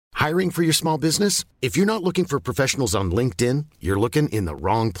Hiring for your small business? If you're not looking for professionals on LinkedIn, you're looking in the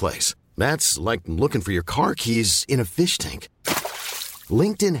wrong place. That's like looking for your car keys in a fish tank.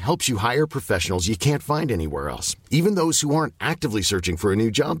 LinkedIn helps you hire professionals you can't find anywhere else, even those who aren't actively searching for a new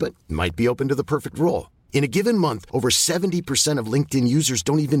job but might be open to the perfect role. In a given month, over 70% of LinkedIn users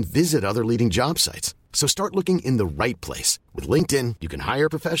don't even visit other leading job sites. So start looking in the right place. With LinkedIn, you can hire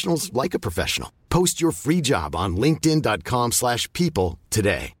professionals like a professional. Post your free job on linkedin.com/people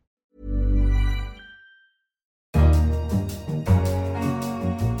today.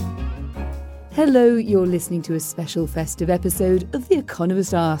 Hello, you're listening to a special festive episode of The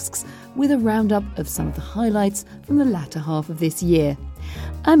Economist Asks, with a roundup of some of the highlights from the latter half of this year.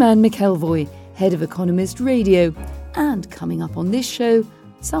 I'm Anne McElvoy, head of Economist Radio, and coming up on this show,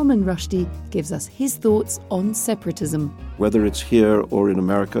 Salman Rushdie gives us his thoughts on separatism. Whether it's here or in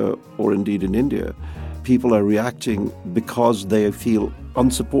America or indeed in India, people are reacting because they feel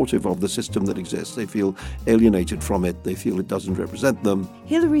unsupportive of the system that exists. They feel alienated from it. They feel it doesn't represent them.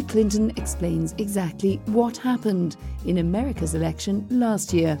 Hillary Clinton explains exactly what happened in America's election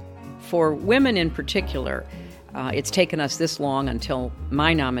last year. For women in particular, it's taken us this long until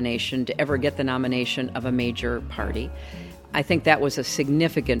my nomination to ever get the nomination of a major party. I think that was a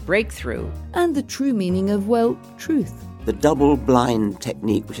significant breakthrough. And the true meaning of, well, truth. The double-blind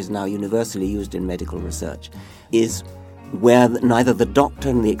technique, which is now universally used in medical research, is where neither the doctor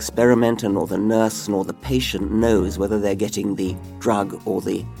and the experimenter nor the nurse nor the patient knows whether they're getting the drug or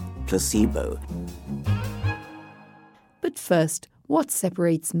the placebo. But first, what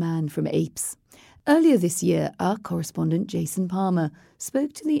separates man from apes? Earlier this year, our correspondent Jason Palmer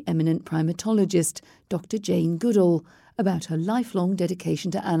spoke to the eminent primatologist Dr. Jane Goodall about her lifelong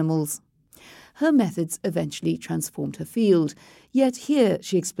dedication to animals. Her methods eventually transformed her field, yet here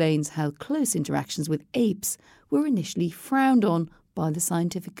she explains how close interactions with apes were initially frowned on by the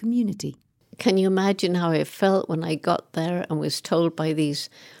scientific community. Can you imagine how I felt when I got there and was told by these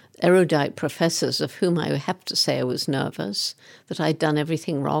erudite professors, of whom I have to say I was nervous, that I'd done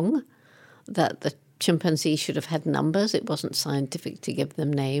everything wrong, that the chimpanzees should have had numbers, it wasn't scientific to give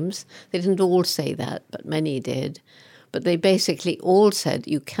them names. They didn't all say that, but many did. But they basically all said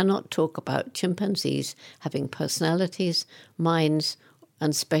you cannot talk about chimpanzees having personalities, minds,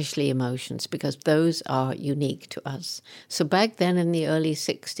 and especially emotions, because those are unique to us. So back then in the early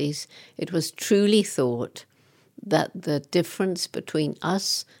 60s, it was truly thought that the difference between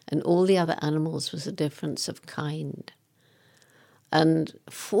us and all the other animals was a difference of kind. And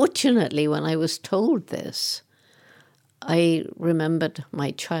fortunately, when I was told this, I remembered my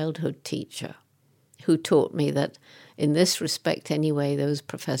childhood teacher, who taught me that in this respect anyway, those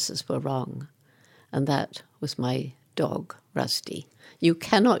professors were wrong. And that was my dog, Rusty. You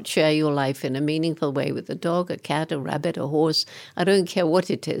cannot share your life in a meaningful way with a dog, a cat, a rabbit, a horse, I don't care what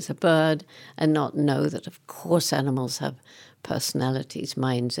it is, a bird, and not know that, of course, animals have personalities,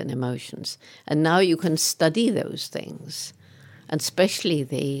 minds, and emotions. And now you can study those things, and especially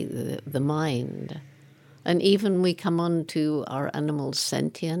the mind. And even we come on to are animals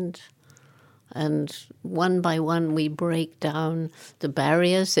sentient? And one by one, we break down the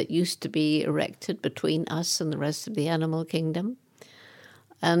barriers that used to be erected between us and the rest of the animal kingdom.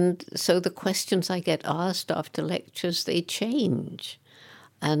 And so the questions I get asked after lectures, they change.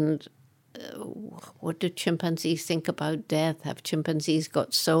 And what do chimpanzees think about death? Have chimpanzees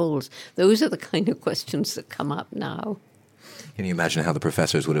got souls? Those are the kind of questions that come up now. Can you imagine how the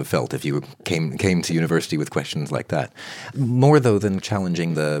professors would have felt if you came to university with questions like that? More, though, than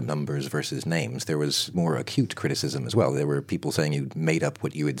challenging the numbers versus names, there was more acute criticism as well. There were people saying you made up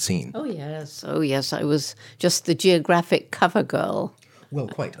what you had seen. Oh, yes. I was just the geographic cover girl. Well,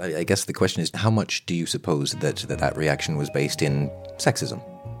 quite. I guess the question is, how much do you suppose that reaction was based in sexism?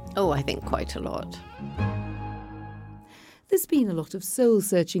 Oh, I think quite a lot. There's been a lot of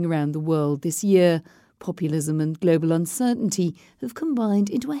soul-searching around the world this year. Populism and global uncertainty have combined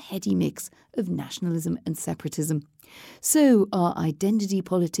into a heady mix of nationalism and separatism. So are identity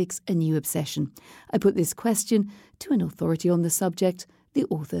politics a new obsession? I put this question to an authority on the subject, the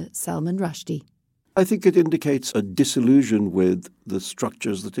author Salman Rushdie. I think it indicates a disillusion with the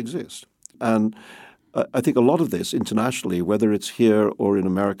structures that exist. And I think a lot of this internationally, whether it's here or in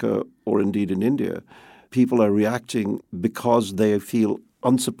America or indeed in India, people are reacting because they feel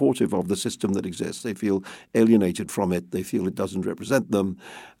unsupportive of the system that exists. They feel alienated from it. They feel it doesn't represent them.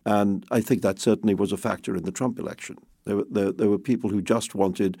 And I think that certainly was a factor in the Trump election. There were people who just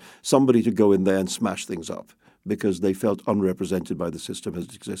wanted somebody to go in there and smash things up because they felt unrepresented by the system as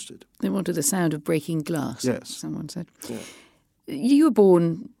it existed. They wanted the sound of breaking glass, yes. Someone said. Yeah. You were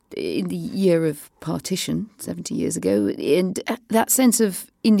born in the year of partition, 70 years ago, and that sense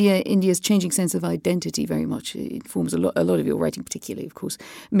of India's changing sense of identity very much informs a lot of your writing, particularly, of course,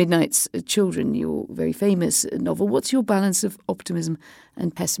 Midnight's Children, your very famous novel. What's your balance of optimism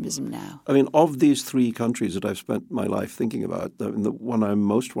and pessimism now? I mean, of these three countries that I've spent my life thinking about, the one I'm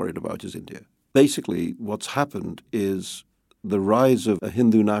most worried about is India. Basically, what's happened is the rise of a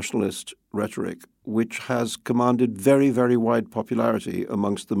Hindu nationalist rhetoric, which has commanded very, very wide popularity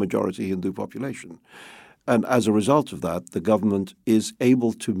amongst the majority Hindu population. And as a result of that, the government is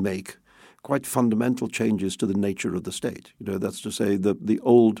able to make quite fundamental changes to the nature of the state. That's to say the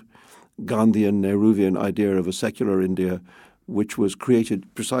old Gandhian, Nehruvian idea of a secular India, which was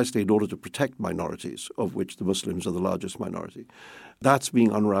created precisely in order to protect minorities, of which the Muslims are the largest minority. That's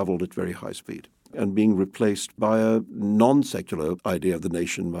being unraveled at very high speed and being replaced by a non-secular idea of the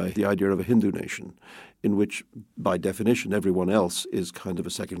nation, by the idea of a Hindu nation, in which, by definition, everyone else is kind of a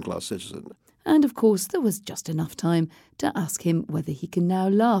second-class citizen. And, of course, there was just enough time to ask him whether he can now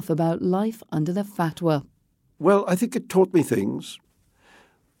laugh about life under the fatwa. Well, I think it taught me things.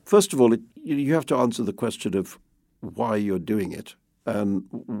 First of all, you have to answer the question of why you're doing it and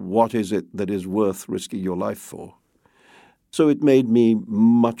what is it that is worth risking your life for. So it made me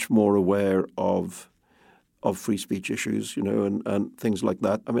much more aware of free speech issues, and things like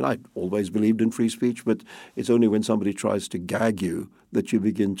that. I mean, I always believed in free speech, but it's only when somebody tries to gag you that you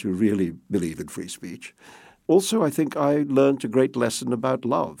begin to really believe in free speech. Also, I think I learned a great lesson about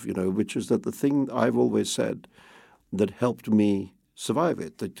love, which is that the thing I've always said that helped me survive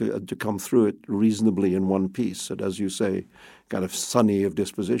it, to come through it reasonably in one piece, and as you say, kind of sunny of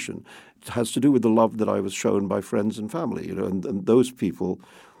disposition. It has to do with the love that I was shown by friends and family, and those people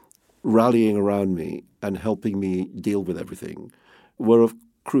rallying around me and helping me deal with everything were of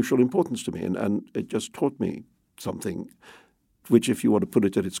crucial importance to me. And it just taught me something, which, if you want to put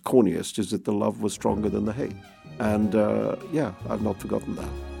it at its corniest, is that the love was stronger than the hate. And I've not forgotten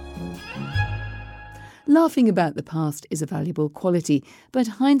that. Laughing about the past is a valuable quality, but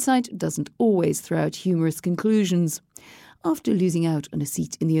hindsight doesn't always throw out humorous conclusions. After losing out on a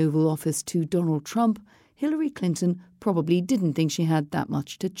seat in the Oval Office to Donald Trump, Hillary Clinton probably didn't think she had that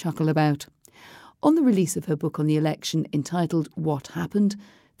much to chuckle about. On the release of her book on the election entitled What Happened,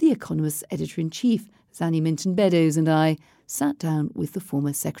 The Economist's editor-in-chief, Zanny Minton-Beddoes, and I sat down with the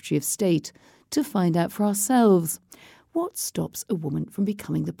former Secretary of State to find out for ourselves what stops a woman from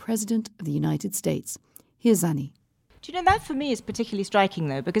becoming the President of the United States. Here's Zanny. Do you know, that for me is particularly striking,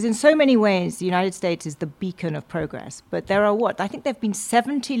 though, because in so many ways the United States is the beacon of progress. But there are I think there have been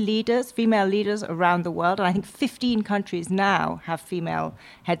 70 leaders, female leaders around the world, and I think 15 countries now have female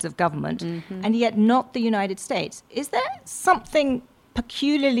heads of government, and yet not the United States. Is there something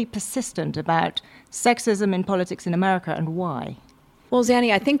peculiarly persistent about sexism in politics in America, and why? Well,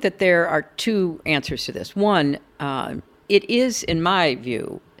 Zanny, I think that there are two answers to this. One, it is, in my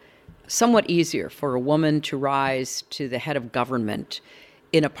view, somewhat easier for a woman to rise to the head of government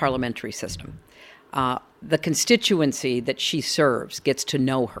in a parliamentary system. The constituency that she serves gets to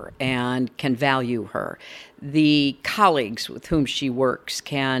know her and can value her. The colleagues with whom she works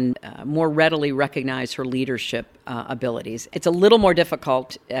can more readily recognize her leadership abilities. It's a little more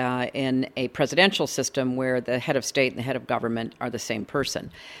difficult in a presidential system where the head of state and the head of government are the same person.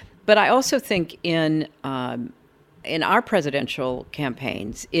 But I also think in our presidential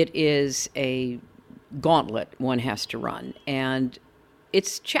campaigns, it is a gauntlet one has to run. And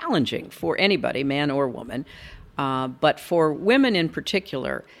it's challenging for anybody, man or woman. But for women in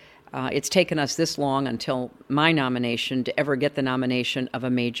particular, it's taken us this long until my nomination to ever get the nomination of a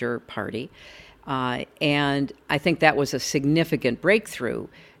major party. And I think that was a significant breakthrough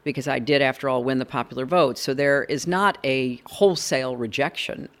because I did, after all, win the popular vote. So there is not a wholesale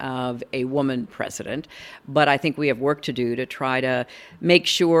rejection of a woman president, but I think we have work to do to try to make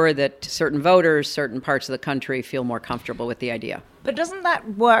sure that certain voters, certain parts of the country feel more comfortable with the idea. But doesn't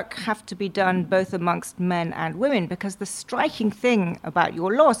that work have to be done both amongst men and women? Because the striking thing about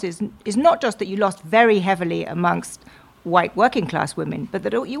your loss is not just that you lost very heavily amongst white working class women, but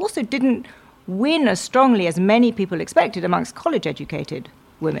that you also didn't win as strongly as many people expected amongst college-educated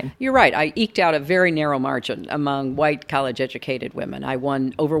women. You're right. I eked out a very narrow margin among white college-educated women. I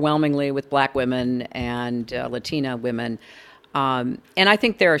won overwhelmingly with black women and Latina women. And I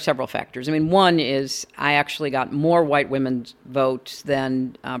think there are several factors. I mean, one is I actually got more white women's votes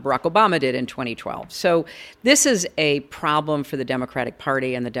than Barack Obama did in 2012. So this is a problem for the Democratic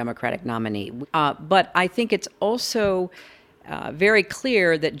Party and the Democratic nominee. But I think it's also very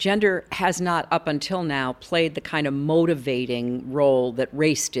clear that gender has not, up until now, played the kind of motivating role that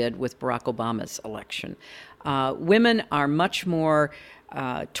race did with Barack Obama's election. Women are much more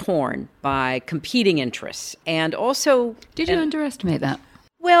torn by competing interests, and also... Did you underestimate that?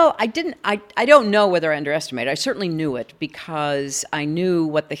 Well, I didn't. I don't know whether I underestimated. I certainly knew it because I knew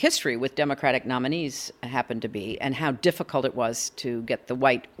what the history with Democratic nominees happened to be and how difficult it was to get the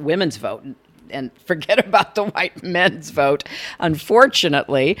white women's vote. And forget about the white men's vote,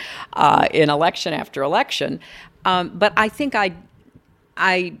 unfortunately, in election after election. But I think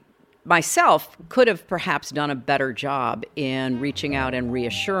I myself could have perhaps done a better job in reaching out and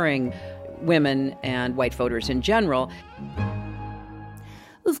reassuring women and white voters in general.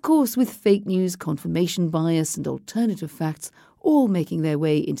 Of course, with fake news, confirmation bias and alternative facts all making their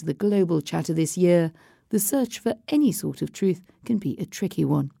way into the global chatter this year, the search for any sort of truth can be a tricky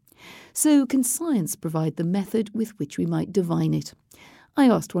one. So can science provide the method with which we might divine it? I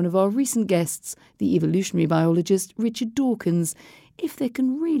asked one of our recent guests, the evolutionary biologist Richard Dawkins, if there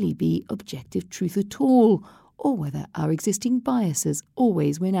can really be objective truth at all, or whether our existing biases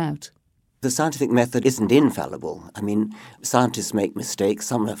always win out. The scientific method isn't infallible. I mean, scientists make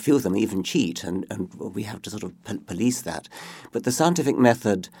mistakes, a few of them even cheat, and we have to sort of police that. But the scientific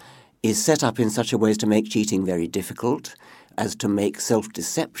method is set up in such a way as to make cheating very difficult, as to make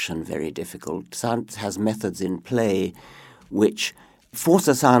self-deception very difficult. Science has methods in play which force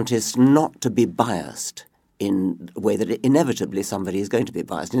a scientist not to be biased in a way that inevitably somebody is going to be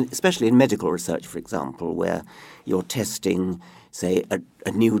biased, especially in medical research, for example, where you're testing, say,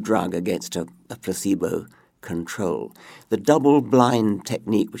 a new drug against a placebo control. The double-blind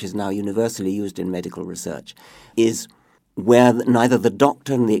technique, which is now universally used in medical research, is where neither the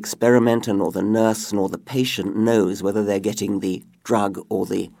doctor and the experimenter nor the nurse nor the patient knows whether they're getting the drug or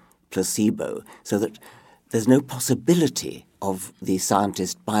the placebo, so that there's no possibility of the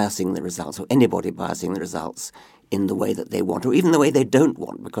scientist biasing the results or anybody biasing the results in the way that they want, or even the way they don't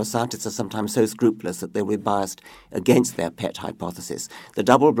want, because scientists are sometimes so scrupulous that they'll be biased against their pet hypothesis. The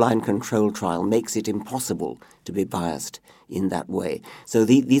double-blind control trial makes it impossible to be biased in that way. So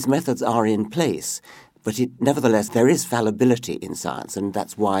these methods are in place, but nevertheless, there is fallibility in science, and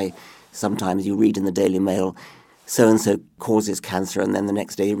that's why sometimes you read in the Daily Mail, so-and-so causes cancer, and then the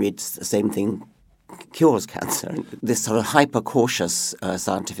next day you read the same thing cures cancer. This sort of hyper-cautious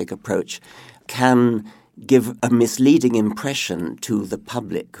scientific approach can give a misleading impression to the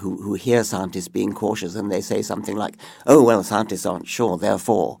public who hear scientists being cautious, and they say something like, oh, well, scientists aren't sure,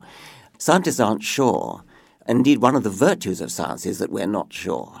 therefore. Scientists aren't sure. Indeed, one of the virtues of science is that we're not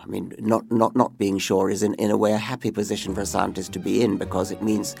sure. I mean, not being sure is in a way a happy position for a scientist to be in, because it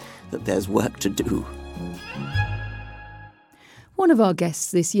means that there's work to do. One of our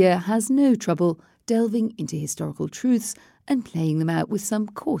guests this year has no trouble delving into historical truths and playing them out with some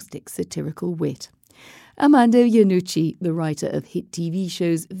caustic satirical wit. Armando Iannucci, the writer of hit TV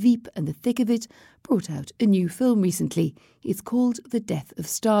shows Veep and The Thick of It, brought out a new film recently. It's called The Death of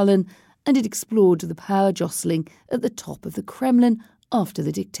Stalin, and it explored the power jostling at the top of the Kremlin after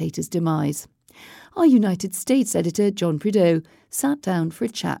the dictator's demise. Our United States editor, John Prideaux, sat down for a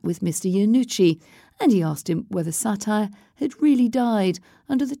chat with Mr. Iannucci, and he asked him whether satire had really died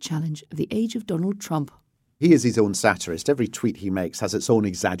under the challenge of the age of Donald Trump. He is his own satirist. Every tweet he makes has its own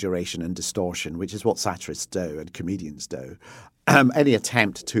exaggeration and distortion, which is what satirists do and comedians do. Any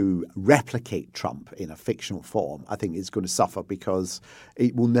attempt to replicate Trump in a fictional form, I think, is going to suffer, because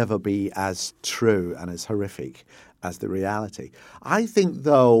it will never be as true and as horrific as the reality. I think,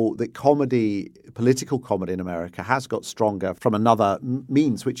 though, that comedy, political comedy in America, has got stronger from another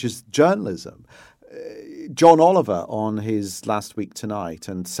means, which is journalism. John Oliver on his Last Week Tonight,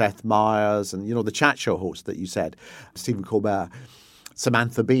 and Seth Meyers, and, the chat show host that you said, Stephen Colbert,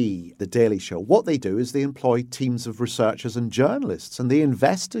 Samantha Bee, The Daily Show. What they do is they employ teams of researchers and journalists, and they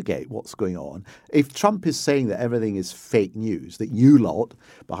investigate what's going on. If Trump is saying that everything is fake news, that you lot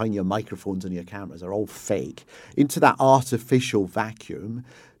behind your microphones and your cameras are all fake, into that artificial vacuum,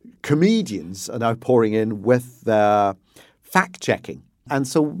 comedians are now pouring in with their fact-checking. And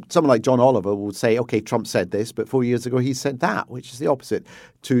so someone like John Oliver would say, okay, Trump said this, but 4 years ago he said that, which is the opposite.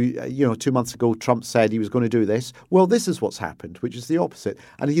 2 months ago, Trump said he was going to do this. Well, this is what's happened, which is the opposite.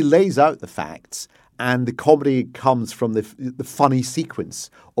 And he lays out the facts, and the comedy comes from the funny sequence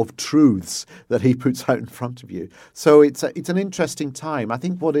of truths that he puts out in front of you. So it's an interesting time. I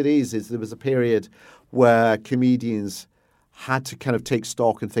think what it is there was a period where comedians had to kind of take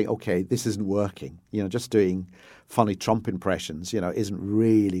stock and think, okay, this isn't working. Just doing funny Trump impressions, isn't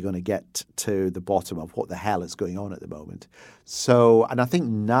really going to get to the bottom of what the hell is going on at the moment. So, and I think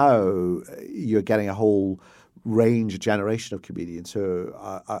now you're getting a whole range, a generation of comedians who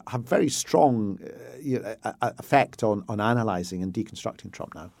have very strong effect on analysing and deconstructing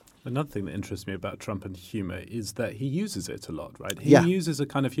Trump now. Another thing that interests me about Trump and humour is that he uses it a lot, right? He Yeah. uses a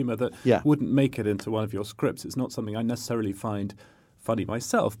kind of humour that wouldn't make it into one of your scripts. It's not something I necessarily find funny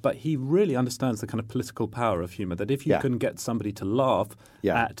myself, but he really understands the kind of political power of humour, that if you can get somebody to laugh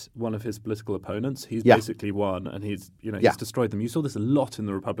at one of his political opponents, he's basically won, and he's destroyed them. You saw this a lot in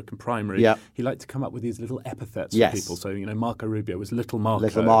the Republican primary. Yeah. He liked to come up with these little epithets for people. So, Marco Rubio was Little Marco.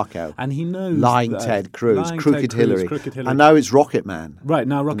 Little Marco. And he knows Lying Ted Cruz, Crooked Hillary. And now it's Rocket Man. Right,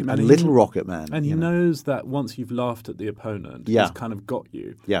 now Rocket Man. And Little Rocket Man. And he knows that once you've laughed at the opponent, he's kind of got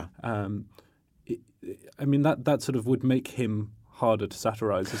you. Yeah. That sort of would make him harder to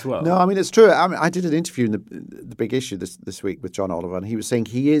satirize as well. No, I mean, it's true. I did an interview in the Big Issue this week with John Oliver, and he was saying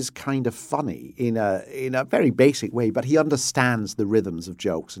he is kind of funny in a very basic way, but he understands the rhythms of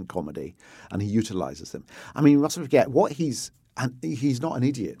jokes and comedy, and he utilizes them. I mean, we mustn't forget he's not an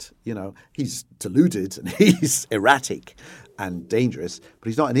idiot. He's deluded and he's erratic and dangerous, but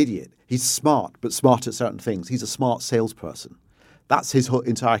he's not an idiot. He's smart, but smart at certain things. He's a smart salesperson. That's his whole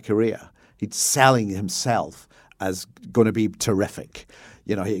entire career. He's selling himself as going to be terrific.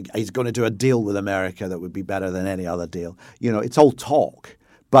 He's going to do a deal with America that would be better than any other deal. It's all talk,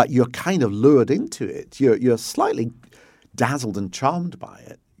 but you're kind of lured into it. You're slightly dazzled and charmed by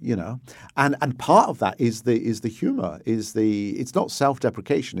it, And part of that is the humor. It's not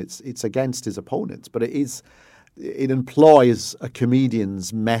self-deprecation. It's against his opponents, but it employs a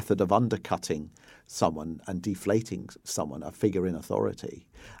comedian's method of undercutting someone and deflating someone, a figure in authority.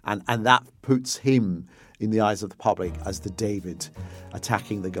 And that puts him in the eyes of the public as the David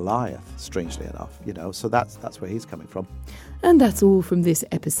attacking the Goliath, strangely enough, So that's where he's coming from. And that's all from this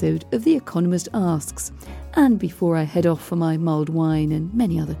episode of The Economist Asks. And before I head off for my mulled wine and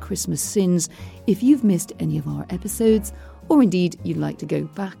many other Christmas sins, if you've missed any of our episodes, or indeed you'd like to go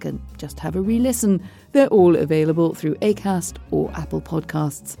back and just have a re-listen, they're all available through Acast or Apple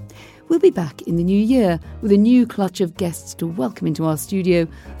Podcasts. We'll be back in the new year with a new clutch of guests to welcome into our studio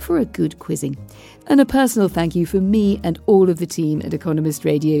for a good quizzing. And a personal thank you for me and all of the team at Economist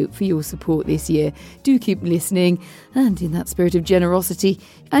Radio for your support this year. Do keep listening, and in that spirit of generosity,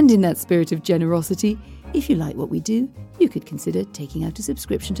 if you like what we do, you could consider taking out a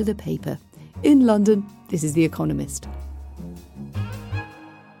subscription to the paper. In London, this is The Economist.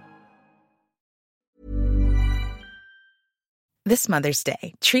 This Mother's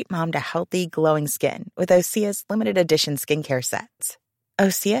Day, treat mom to healthy, glowing skin with Osea's limited edition skincare sets.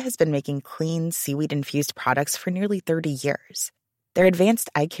 Osea has been making clean, seaweed-infused products for nearly 30 years. Their advanced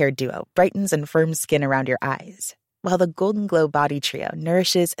eye care duo brightens and firms skin around your eyes, while the Golden Glow Body Trio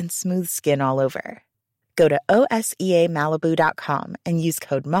nourishes and smooths skin all over. Go to OSEAMalibu.com and use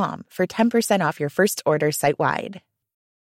code MOM for 10% off your first order site-wide.